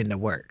you put in the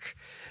work.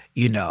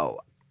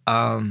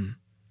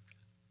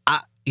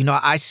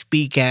 I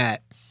speak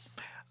at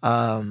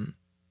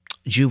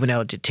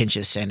juvenile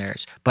detention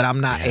centers, but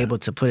I'm not able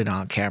to put it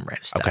on camera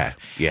and stuff. Okay,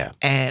 yeah.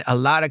 And a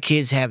lot of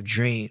kids have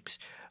dreams,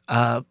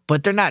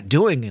 but they're not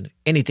doing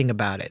anything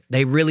about it.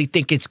 They really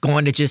think it's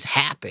going to just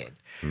happen.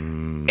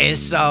 And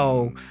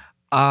so,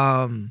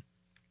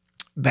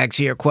 back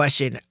to your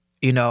question,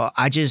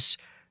 I just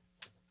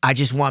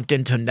want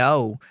them to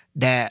know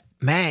that,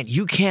 man,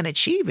 you can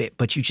achieve it,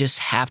 but you just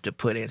have to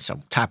put in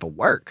some type of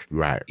work.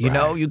 Right.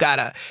 You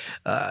gotta,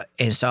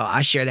 and so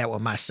I share that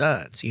with my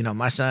sons.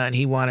 My son,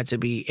 he wanted to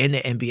be in the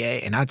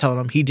NBA, and I told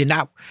him he did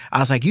not. I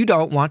was like, you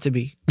don't want to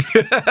be.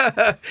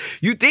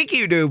 You think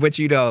you do, but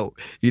you don't.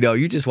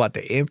 You just want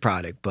the end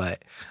product.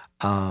 But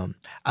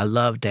I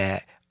love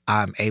that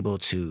I'm able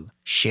to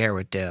share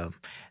with them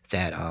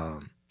that,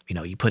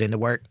 you put in the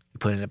work, you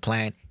put in the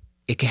plan,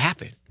 it can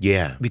happen.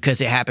 Yeah.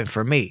 Because it happened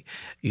for me,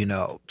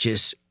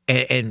 just,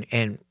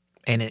 and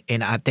and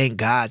I thank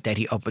God that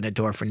he opened the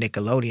door for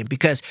Nickelodeon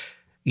because,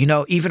 you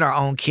know, even our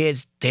own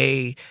kids,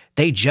 they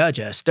judge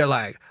us. They're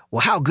like, well,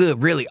 how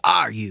good really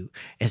are you?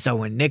 And so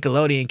when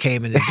Nickelodeon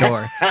came in the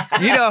door,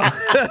 you know,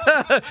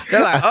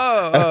 they're like,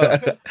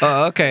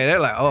 oh, okay. They're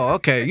like, oh,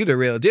 okay, you the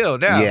real deal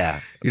now. Yeah.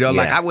 You know,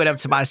 like I went up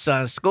to my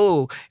son's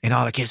school and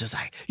all the kids was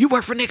like, you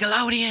work for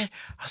Nickelodeon?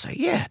 I was like,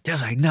 yeah. They're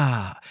like,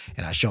 nah.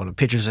 And I showed them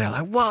pictures. They're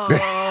like, whoa.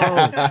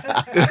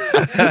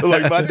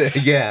 Like my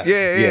dad.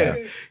 Yeah.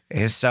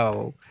 And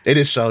so it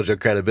just shows your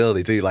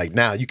credibility too. Like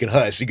now you can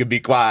hush, you can be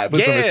quiet,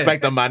 put some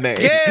respect on my name.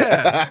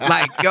 Yeah.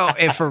 Like, yo,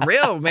 and for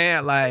real,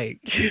 man, like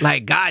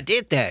God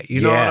did that.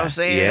 You know what I'm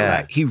saying? Yeah.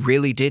 Like he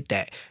really did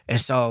that. And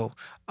so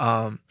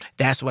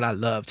that's what I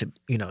love to,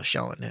 you know,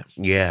 showing them.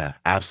 Yeah,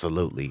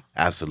 absolutely.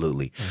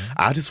 Absolutely.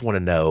 I just want to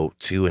know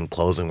too, in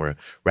closing, we're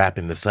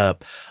wrapping this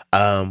up.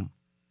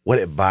 What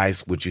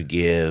advice would you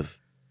give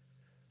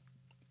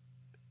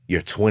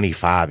your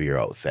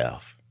 25-year-old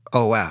self?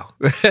 Oh, wow.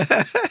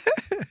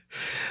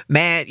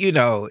 Man, you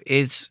know,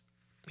 it's,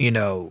 you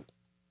know,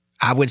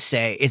 I would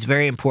say it's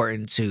very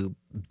important to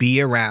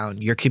be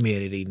around your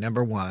community,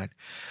 number one,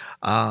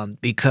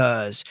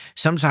 because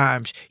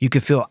sometimes you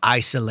can feel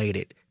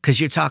isolated because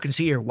you're talking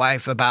to your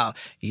wife about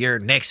your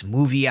next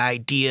movie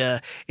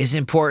idea. It's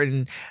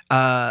important.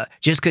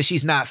 Just because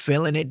she's not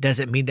feeling it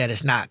doesn't mean that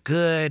it's not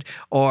good,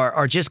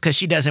 or just because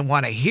she doesn't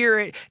want to hear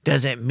it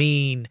doesn't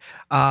mean,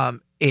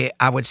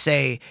 I would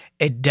say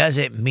it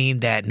doesn't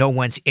mean that no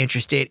one's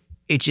interested.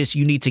 It's just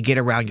you need to get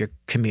around your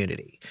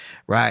community,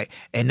 right?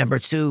 And number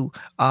two,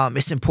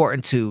 it's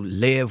important to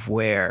live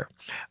where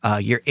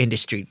your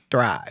industry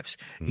thrives.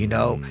 You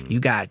know, you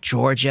got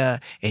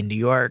Georgia and New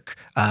York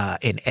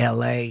and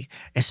LA.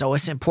 And so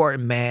it's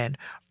important, man,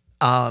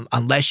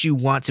 unless you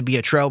want to be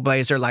a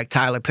trailblazer like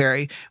Tyler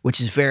Perry,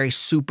 which is very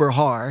super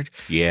hard.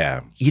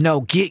 Yeah. You know,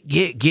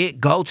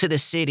 go to the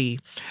city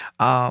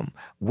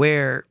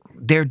where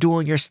they're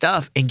doing your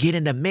stuff and get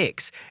in the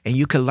mix, and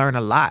you can learn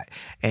a lot.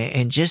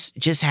 And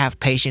just have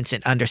patience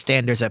and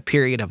understand there's a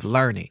period of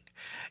learning.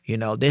 You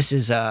know, this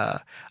is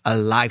a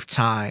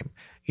lifetime,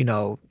 you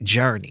know,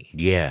 journey.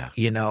 Yeah.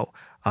 You know,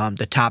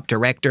 the top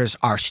directors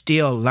are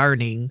still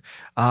learning,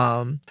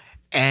 and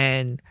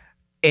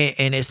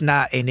it's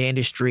not an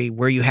industry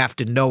where you have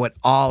to know it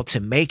all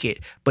to make it,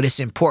 but it's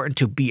important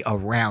to be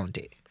around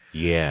it.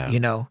 Yeah. You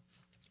know,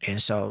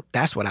 and so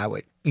that's what I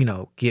would, you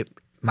know, give.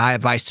 My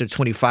advice to the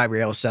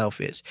 25-year-old self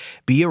is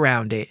be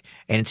around it,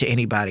 and to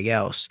anybody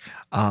else,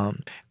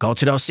 go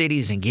to those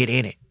cities and get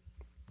in it.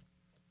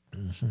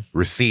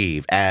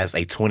 Receive as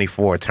a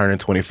 24 turning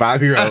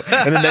 25-year-old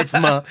in the next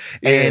month.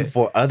 And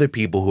for other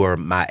people who are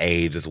my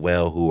age as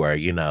well, who are,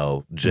 you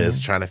know,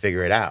 just trying to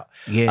figure it out.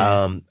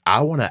 Yeah.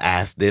 I want to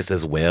ask this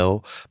as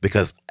well,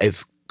 because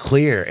it's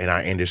clear in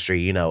our industry,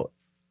 you know,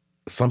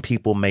 some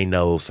people may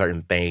know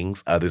certain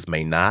things, others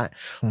may not,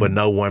 but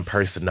no one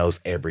person knows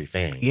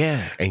everything.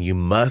 Yeah. And you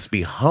must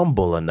be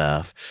humble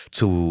enough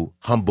to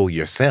humble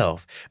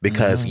yourself,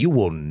 because you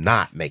will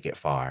not make it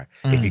far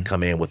if you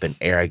come in with an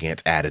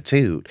arrogant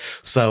attitude.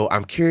 So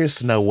I'm curious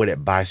to know what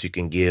advice you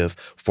can give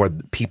for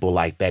people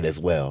like that as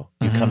well.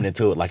 You coming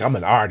into it like, I'm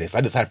an artist,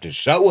 I just have to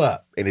show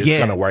up and it's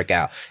going to work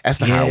out. That's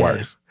not how it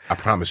works. I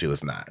promise you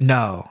it's not.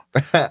 No,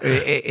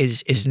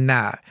 it's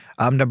not.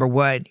 Number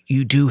one,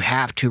 you do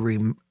have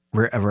to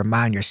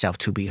remind yourself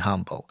to be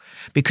humble,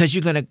 because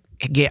you're going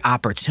to get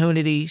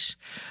opportunities.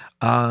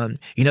 You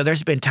know,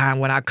 there's been time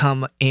when I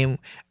come in,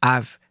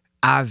 I've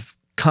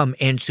come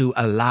into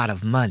a lot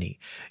of money,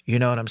 you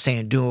know what I'm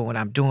saying, doing what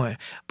I'm doing,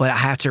 but I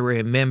have to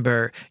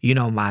remember, you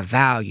know, my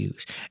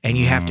values, and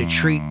you have to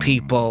treat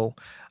people,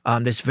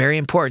 that's very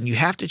important. You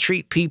have to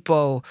treat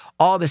people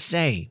all the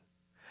same,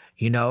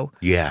 you know?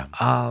 Yeah.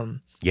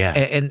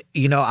 And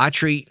you know, I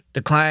treat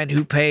the client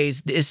who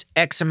pays this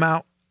X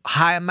amount,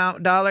 high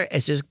amount dollar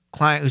as this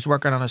client who's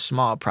working on a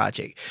small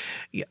project.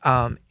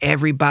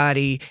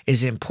 Everybody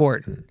is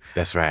important.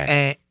 That's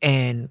right.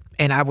 And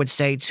I would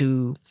say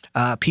to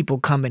people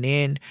coming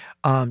in,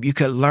 you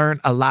could learn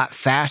a lot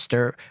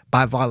faster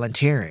by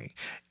volunteering.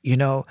 You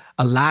know,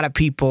 a lot of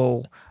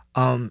people,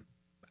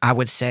 I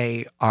would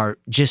say, are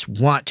just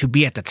want to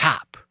be at the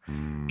top.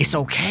 It's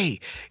okay,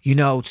 you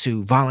know,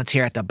 to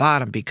volunteer at the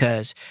bottom,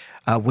 because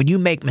when you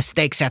make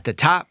mistakes at the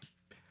top,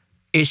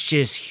 it's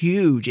just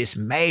huge. It's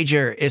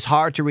major. It's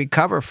hard to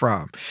recover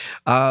from.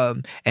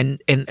 And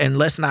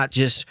let's not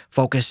just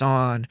focus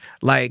on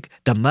like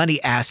the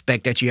money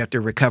aspect that you have to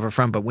recover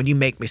from, but when you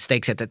make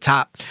mistakes at the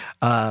top,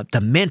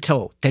 the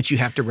mental that you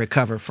have to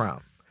recover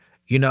from,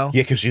 you know?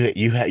 Yeah, because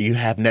you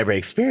have never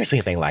experienced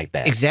anything like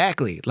that.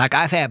 Exactly. Like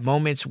I've had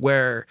moments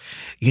where,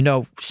 you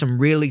know, some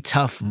really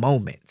tough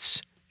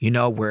moments, you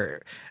know,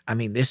 where, I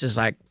mean, this is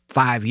like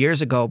 5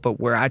 years ago, but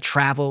where I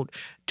traveled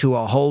to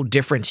a whole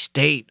different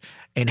state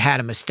and had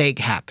a mistake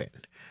happen.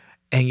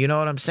 And you know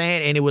what I'm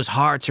saying? And it was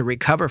hard to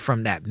recover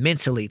from that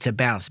mentally, to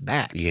bounce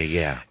back.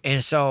 Yeah.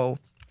 And so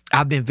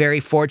I've been very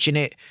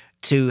fortunate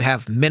to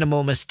have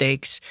minimal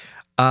mistakes.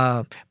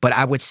 But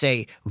I would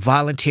say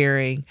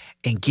volunteering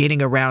and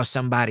getting around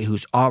somebody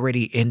who's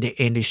already in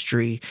the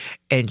industry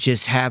and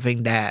just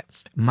having that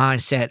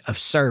mindset of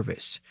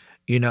service.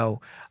 You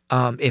know,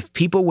 if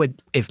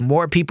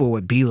more people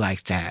would be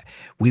like that,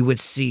 we would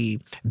see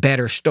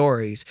better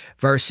stories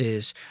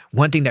versus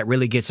one thing that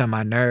really gets on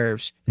my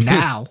nerves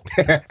now,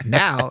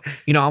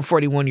 you know, I'm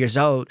 41 years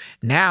old,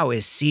 now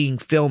is seeing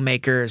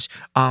filmmakers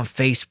on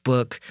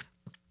Facebook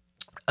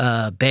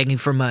begging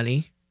for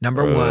money.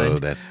 Number one.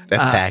 That's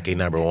tacky,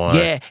 number one.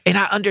 Yeah, and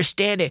I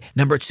understand it.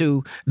 Number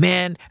two,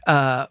 man,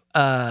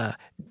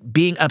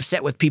 being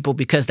upset with people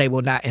because they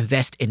will not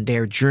invest in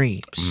their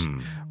dreams,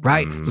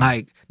 right?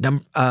 Like,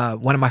 one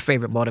of my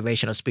favorite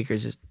motivational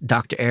speakers is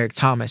Dr. Eric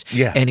Thomas.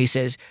 Yeah. And he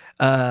says,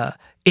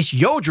 it's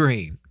your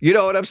dream. You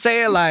know what I'm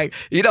saying? Like,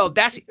 you know,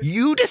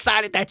 you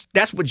decided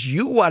that's what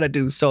you want to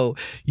do. So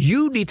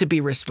you need to be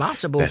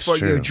responsible for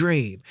your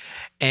dream.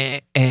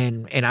 And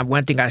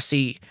one thing I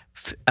see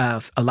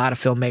a lot of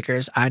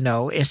filmmakers I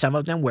know, and some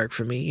of them work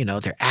for me, you know,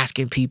 they're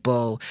asking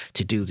people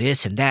to do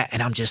this and that.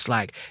 And I'm just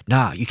like,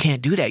 nah, you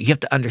can't do that. You have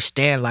to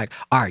understand, like,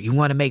 all right, you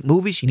want to make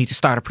movies? You need to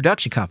start a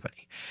production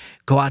company.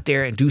 Go out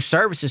there and do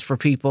services for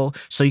people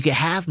so you can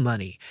have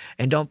money.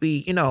 And don't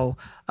be, you know,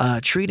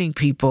 treating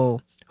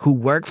people who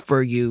work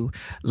for you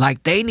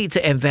like they need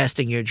to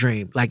invest in your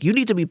dream. Like, you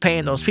need to be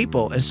paying those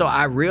people. And so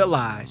I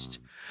realized,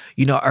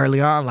 you know,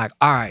 early on, like,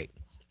 all right,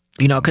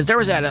 you know, because there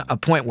was at a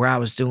point where I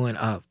was doing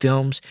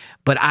films,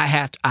 but I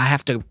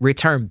have to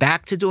return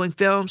back to doing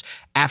films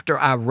after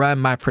I run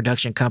my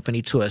production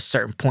company to a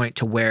certain point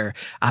to where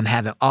I'm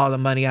having all the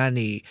money I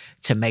need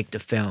to make the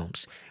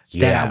films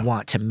that I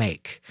want to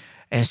make.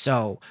 And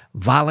so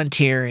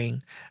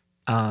volunteering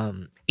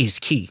is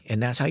key,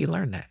 and that's how you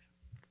learn that.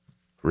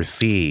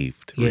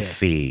 Received.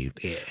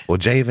 Yeah. Well,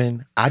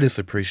 Javan, I just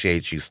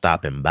appreciate you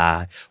stopping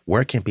by.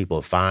 Where can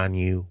people find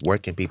you? Where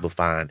can people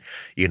find,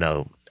 you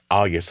know,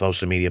 all your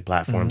social media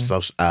platforms,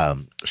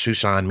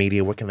 Shoeshine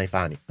Media? Where can they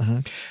find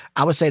you?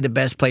 I would say the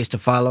best place to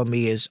follow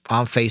me is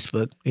on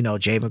Facebook, you know,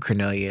 Javan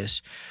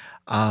Cornelius,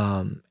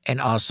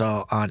 and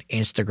also on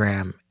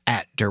Instagram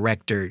at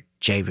Director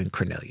Javan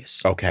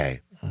Cornelius. Okay.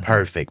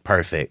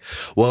 Perfect.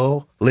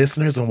 Well,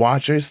 listeners and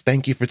watchers,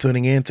 thank you for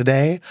tuning in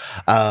today.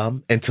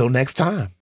 Until next time.